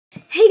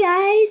Hey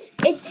guys,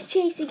 it's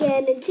Chase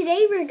again, and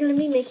today we're going to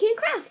be making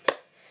a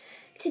craft.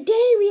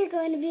 Today we are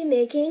going to be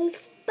making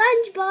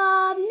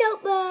SpongeBob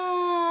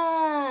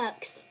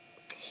notebooks.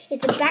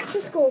 It's a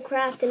back-to-school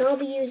craft, and I'll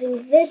be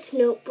using this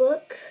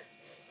notebook.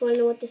 You want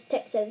to know what this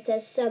text says? It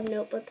says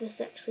sub-notebook. This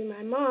is actually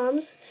my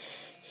mom's.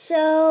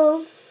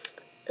 So,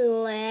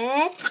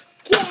 let's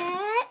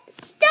get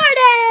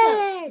started!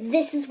 So,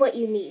 this is what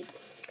you need.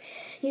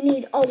 You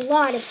need a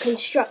lot of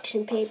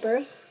construction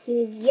paper.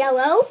 You need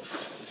yellow,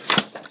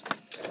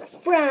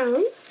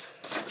 brown,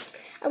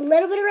 a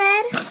little bit of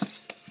red,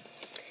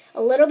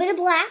 a little bit of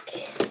black,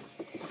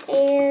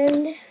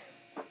 and,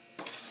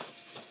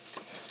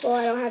 well,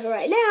 I don't have it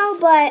right now,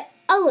 but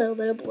a little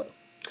bit of blue.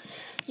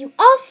 You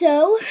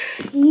also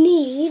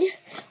need,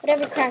 what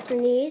every crafter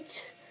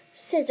needs,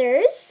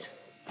 scissors.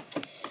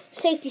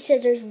 Safety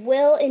scissors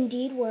will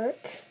indeed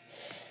work.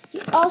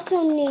 You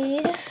also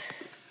need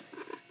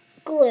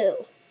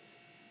glue.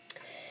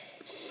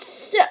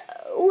 So,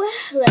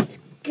 let's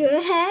go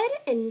ahead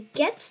and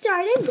get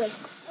started with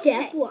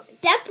step one.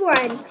 Step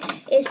one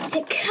is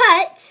to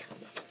cut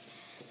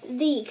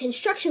the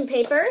construction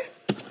paper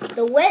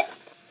the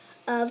width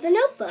of the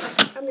notebook.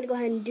 I'm going to go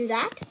ahead and do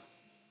that.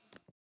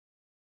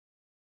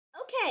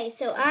 Okay,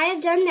 so I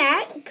have done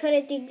that. Cut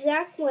it the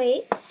exact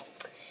weight.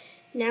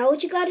 Now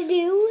what you got to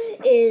do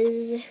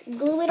is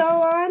glue it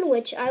all on,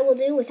 which I will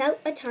do without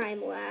a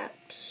time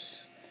lapse.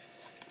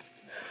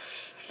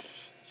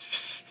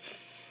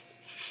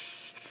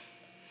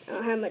 I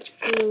don't have much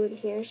glue in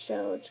here,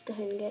 so let's go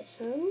ahead and get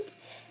some.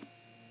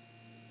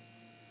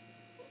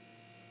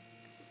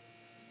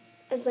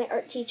 As my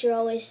art teacher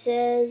always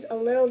says, a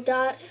little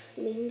dot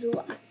means a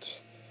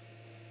lot.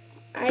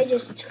 I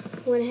just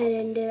went ahead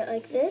and did it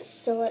like this,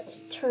 so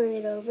let's turn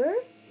it over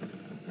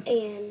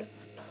and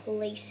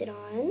place it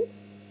on.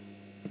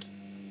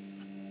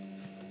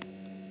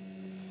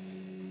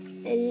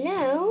 And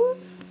now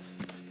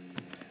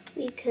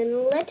we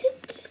can let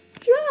it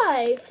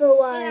dry for a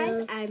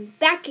while. Guys, I'm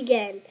back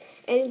again.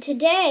 And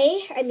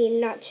today, now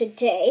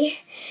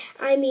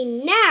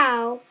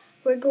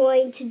we're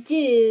going to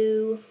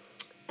do,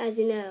 as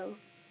you know,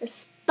 the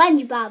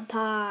SpongeBob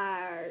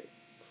part.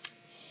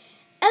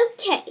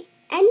 Okay,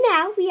 and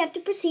now we have to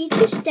proceed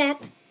to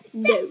step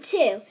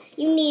two.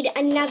 You need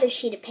another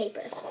sheet of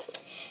paper.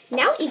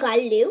 Now what you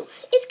gotta do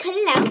is cut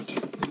it out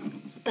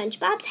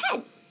SpongeBob's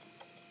head.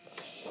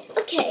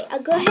 Okay,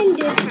 I'll go ahead and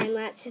do a time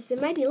lapse since it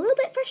might be a little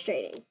bit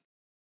frustrating.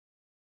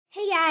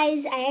 Hey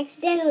guys, I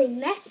accidentally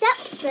messed up,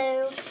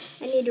 so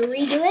I need to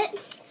redo it.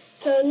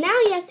 So now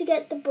you have to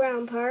get the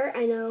brown part.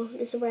 I know,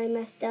 this is where I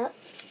messed up.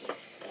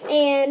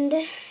 And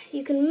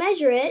you can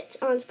measure it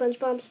on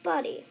SpongeBob's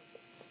body.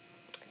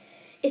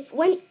 Right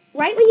when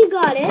you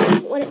got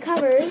it, when it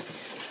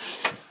covers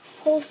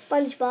whole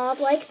SpongeBob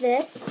like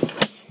this,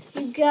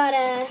 you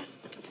gotta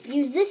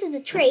use this as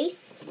a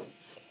trace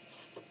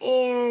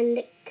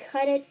and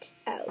cut it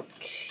out.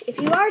 If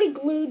you already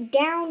glued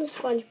down the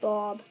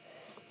SpongeBob,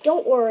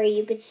 don't worry,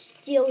 you could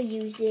still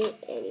use it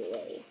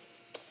anyway.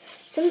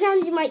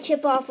 Sometimes you might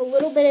chip off a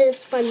little bit of the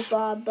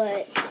SpongeBob,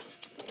 but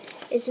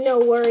it's no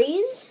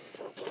worries.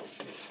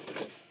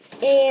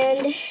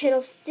 And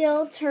it'll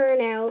still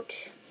turn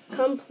out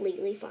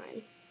completely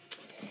fine.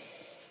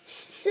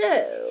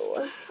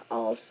 So,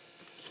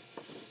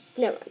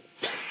 never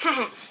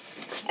mind.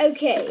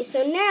 Okay,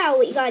 so now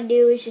what you gotta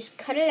do is just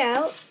cut it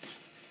out.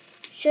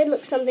 Should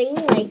look something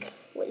like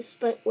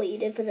what you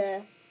did for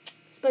the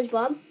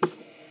SpongeBob.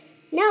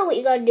 Now what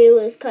you gotta do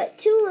is cut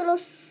two little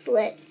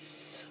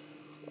slits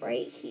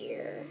right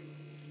here.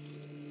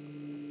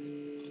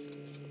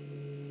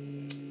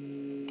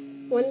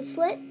 One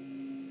slit.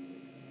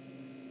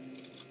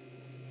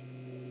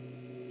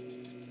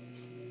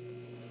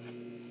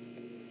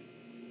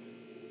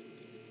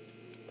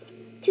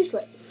 Two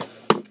slit.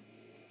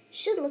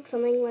 Should look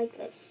something like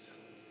this.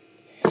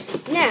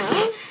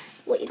 Now,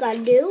 what you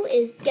gotta do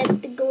is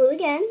get the glue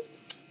again,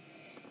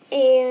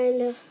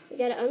 and you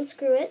gotta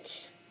unscrew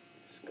it.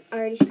 I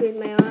already screwed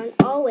mine on.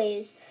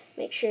 Always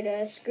make sure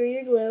to screw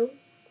your glue.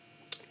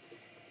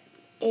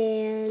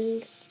 And I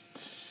need to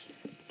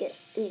get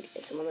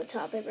some on the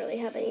top. I don't really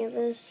have any of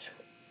this.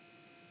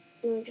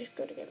 And we're just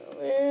going to get a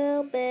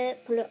little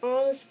bit. Put it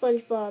on the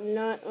SpongeBob,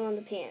 not on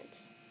the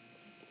pants.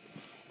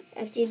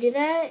 After you do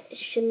that, it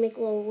should make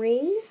a little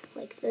ring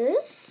like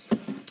this.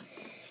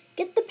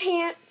 Get the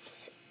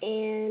pants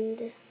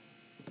and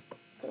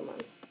put them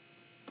on.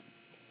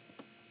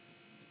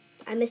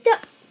 I messed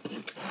up.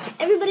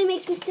 Everybody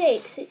makes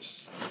mistakes.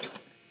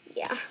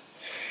 Yeah.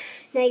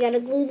 Now you gotta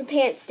glue the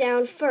pants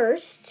down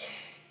first.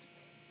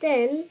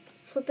 Then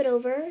flip it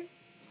over,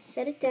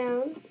 set it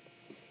down,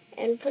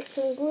 and put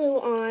some glue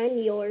on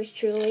yours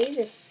truly,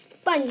 the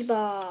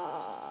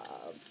SpongeBob.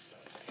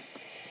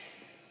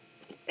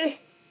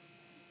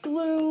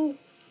 Glue.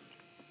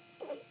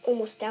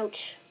 Almost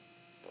out.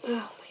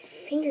 Oh, my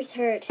fingers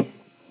hurt.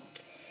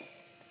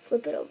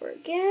 Flip it over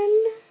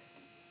again.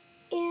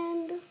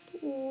 And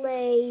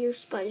lay your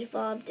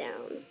SpongeBob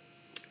down.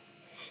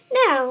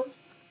 Now,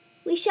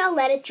 we shall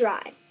let it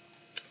dry.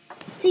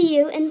 See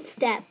you in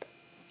step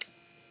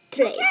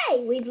place.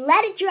 Okay, we've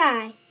let it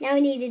dry. Now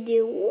we need to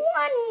do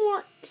one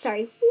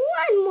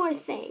more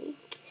thing.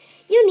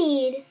 You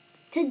need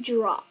to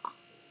draw.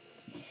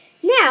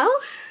 Now,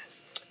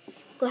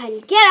 go ahead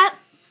and get up,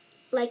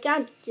 like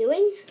I'm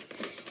doing,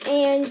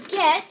 and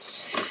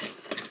get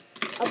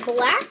a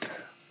black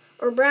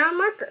or brown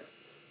marker.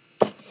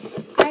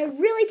 I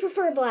really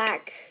prefer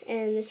black,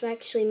 and this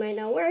actually might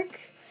not work.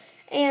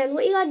 And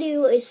what you gotta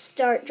do is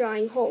start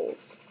drawing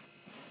holes,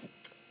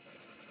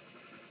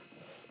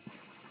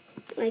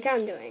 like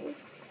I'm doing.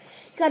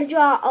 You gotta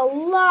draw a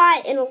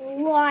lot and a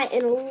lot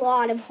and a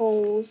lot of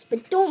holes,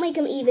 but don't make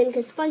them even,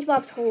 because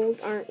SpongeBob's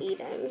holes aren't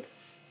even.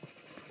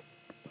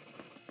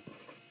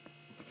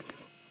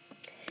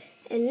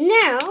 And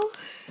now,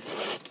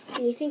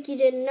 when you think you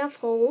did enough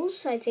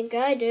holes, I think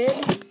I did.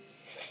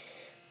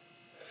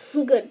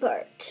 Good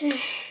part.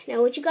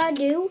 Now what you gotta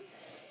do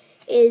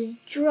is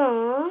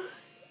draw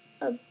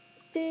a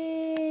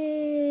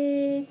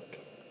big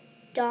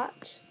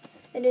dot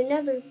and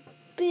another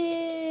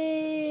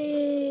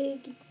big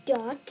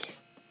dot.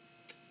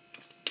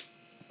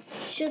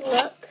 Should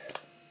look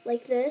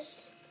like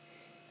this.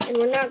 And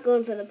we're not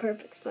going for the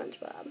perfect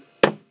SpongeBob.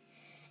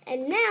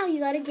 And now you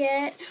gotta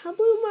get a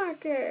blue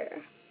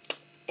marker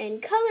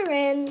and color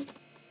in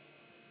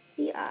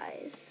the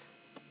eyes.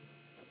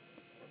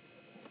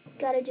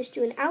 Gotta just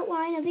do an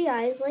outline of the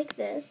eyes like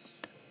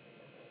this.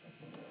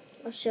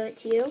 I'll show it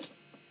to you.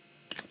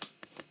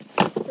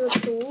 It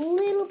looks a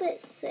little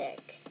bit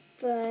sick,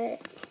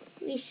 but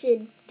we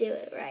should do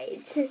it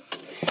right.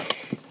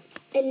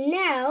 And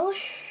now,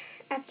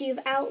 after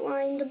you've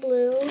outlined the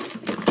blue,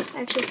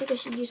 actually I think I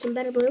should use some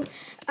better blue,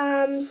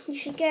 you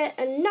should get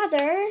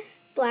another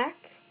black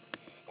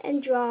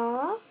and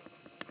draw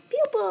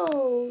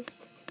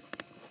pupils.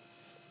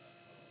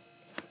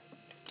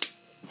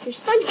 Your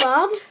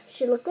SpongeBob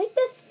should look like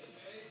this.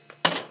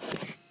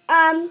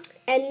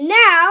 And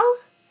now,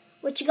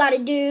 what you gotta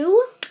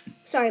do,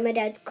 sorry, my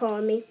dad's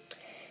calling me.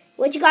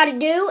 What you gotta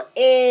do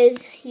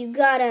is you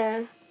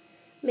gotta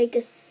make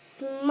a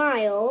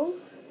smile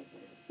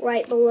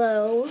right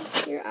below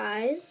your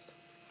eyes.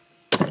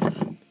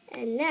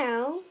 And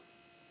now,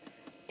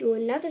 do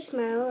another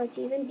smile that's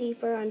even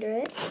deeper under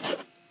it.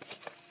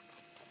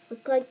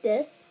 Look like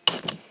this.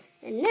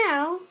 And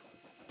now,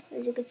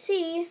 as you can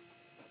see,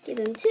 give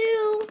him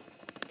two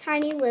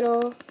tiny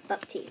little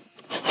buck teeth.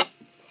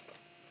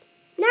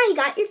 Now you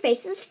got your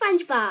face of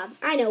SpongeBob.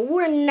 I know,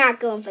 we're not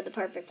going for the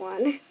perfect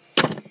one.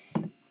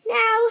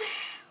 Now,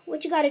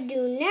 what you gotta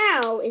do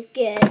now is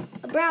get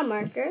a brown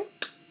marker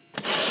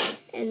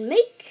and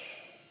make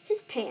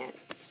his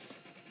pants.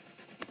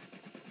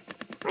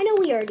 I know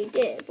we already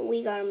did, but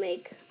we gotta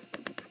make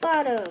the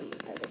bottom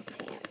of his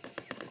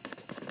pants.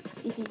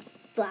 Hee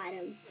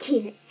bottom.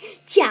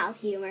 Child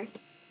humor.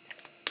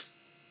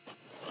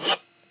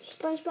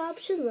 SpongeBob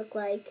should look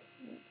like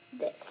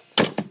this.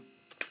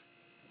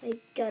 I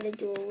gotta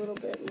do a little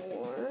bit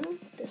more.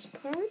 This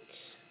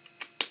part.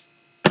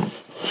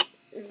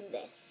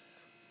 This.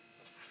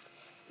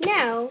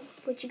 Now,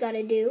 what you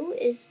gotta do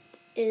is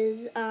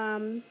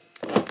a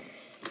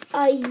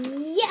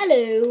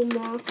yellow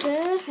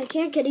marker. I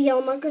can't get a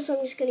yellow marker, so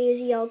I'm just gonna use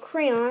a yellow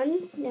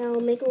crayon. Now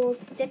make a little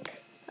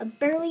stick, a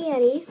barely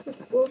any,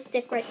 little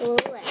stick right below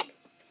the leg.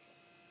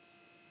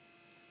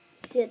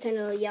 See that tiny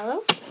little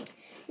yellow?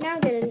 Now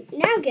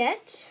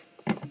get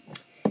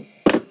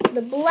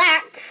the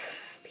black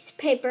piece of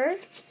paper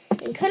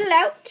and cut it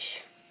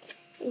out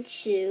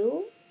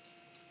into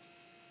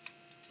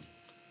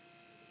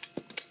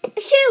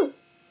a shoe.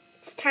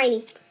 It's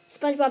tiny.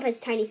 SpongeBob has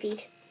tiny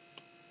feet.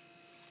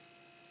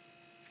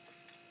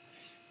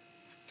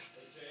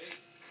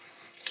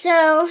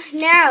 So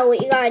now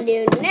what you gotta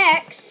do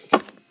next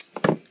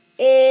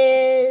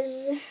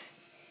is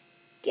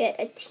get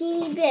a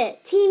teeny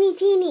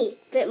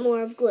bit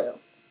more of glue.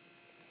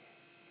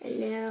 And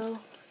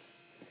now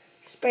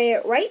spray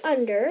it right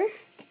under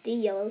the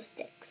yellow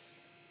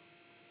sticks.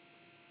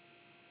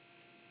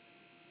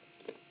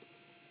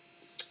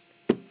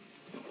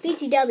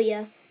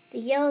 BTW, the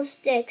yellow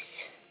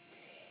sticks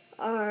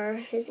are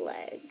his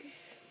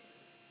legs.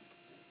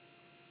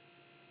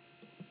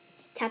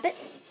 Tap it.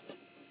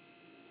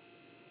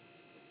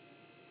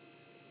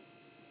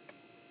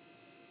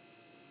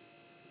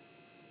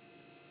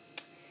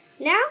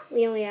 Now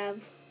we only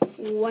have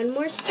one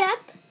more step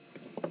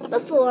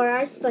before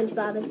our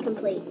SpongeBob is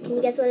complete. Can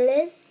you guess what it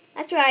is?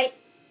 That's right,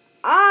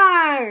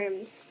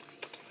 arms.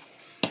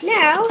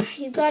 Now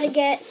you've got to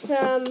get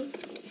some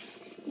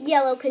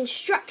yellow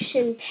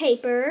construction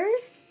paper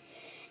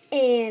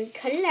and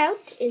cut it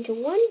out into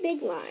one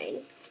big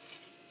line.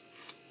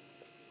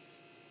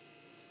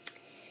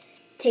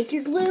 Take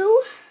your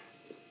glue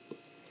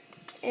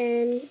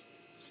and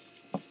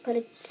put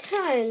a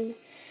ton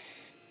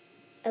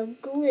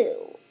of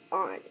glue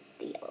on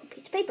the yellow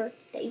piece of paper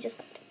that you just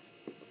got.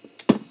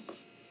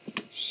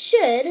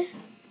 Should,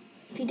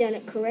 if you've done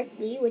it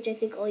correctly, which I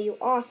think all you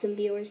awesome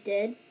viewers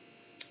did,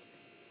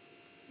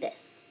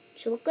 this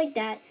should look like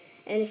that.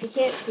 And if you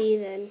can't see,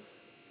 then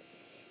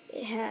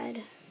it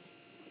had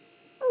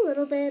a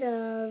little bit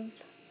of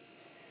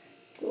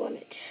glue on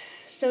it.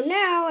 So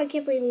now, I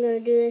can't believe I'm going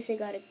to do this. I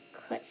got to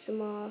cut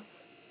some off.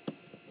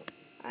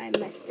 I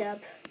messed up.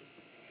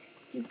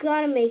 You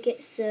got to make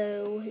it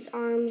so his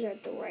arms are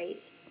at the right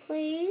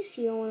place.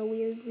 You don't want a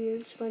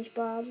weird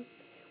SpongeBob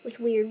with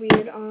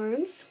weird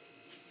arms.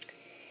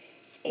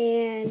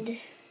 And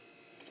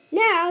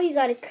now you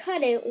got to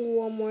cut it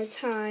one more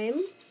time.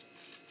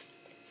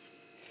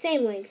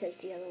 Same length as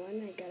the other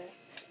one. I got to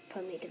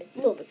probably make it a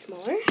little bit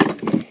smaller.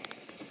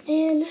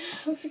 And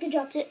looks like I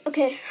dropped it.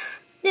 Okay,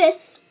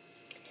 this.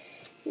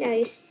 Now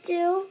you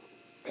still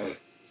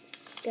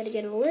got to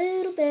get a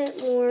little bit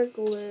more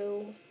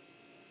glue.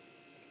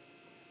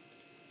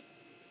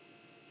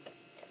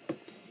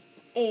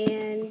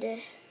 And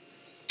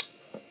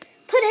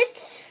put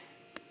it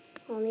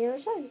on the other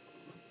side.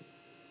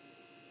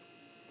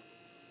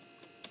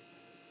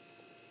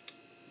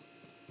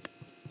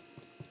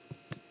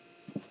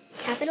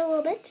 Tap it a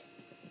little bit.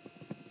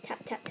 Tap,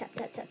 tap, tap,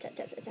 tap, tap, tap,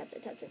 tap, tap, tap,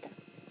 tap, tap, tap.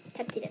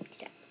 Tap, tap,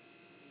 tap.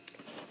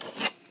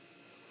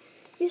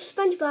 Your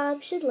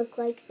SpongeBob should look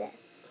like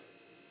this.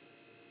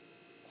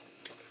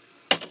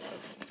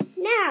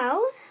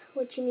 Now,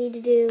 what you need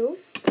to do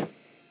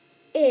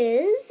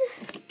is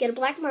get a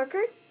black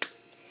marker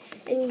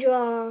and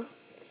draw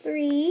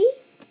 3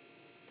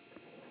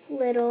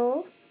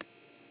 little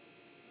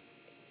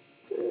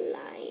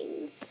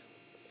lines.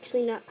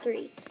 Actually, not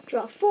 3.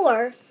 Draw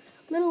 4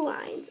 little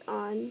lines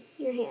on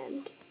your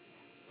hand.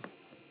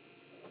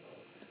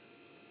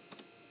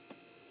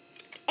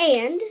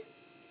 And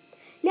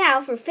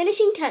now for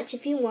finishing touch,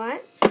 if you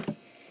want,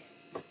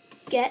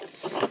 get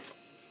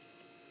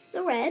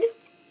the red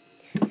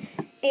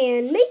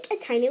and make a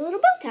tiny little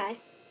bow tie.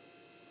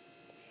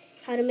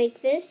 How to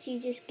make this? You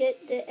just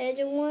get the edge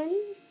of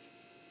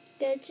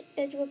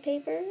edge of a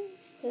paper,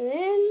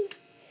 and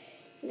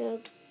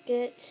then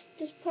get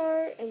this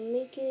part and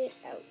make it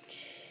out.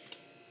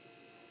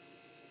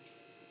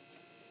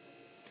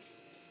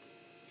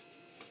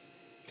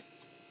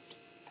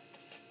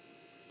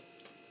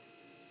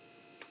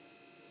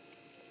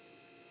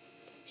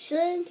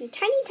 Your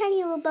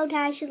tiny little bow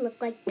tie should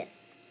look like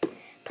this.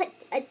 Put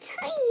a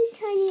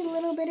tiny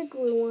little bit of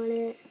glue on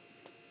it.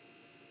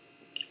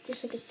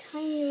 Just like a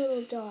tiny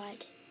little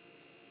dot.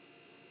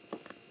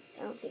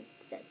 I don't think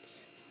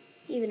that's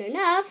even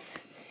enough.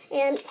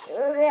 And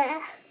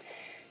I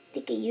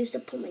think I used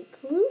up all my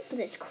glue for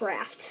this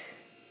craft.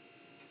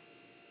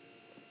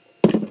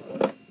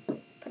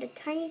 Put a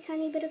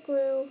tiny bit of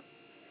glue.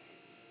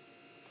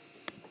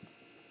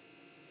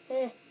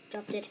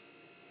 Dropped it.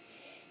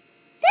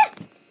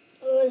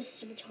 Oh, this is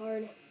so much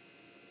hard.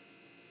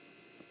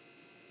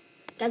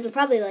 Guys are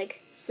probably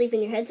like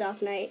sleeping your heads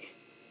off right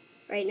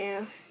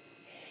now.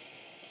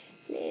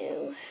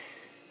 Now,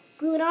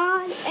 glue it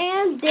on,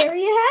 and there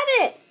you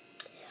have it.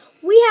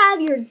 We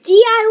have your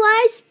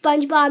DIY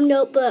SpongeBob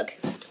notebook.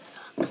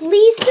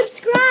 Please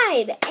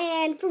subscribe,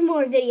 and for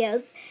more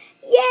videos,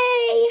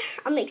 yay!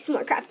 I'll make some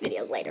more craft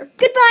videos later.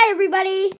 Goodbye, everybody.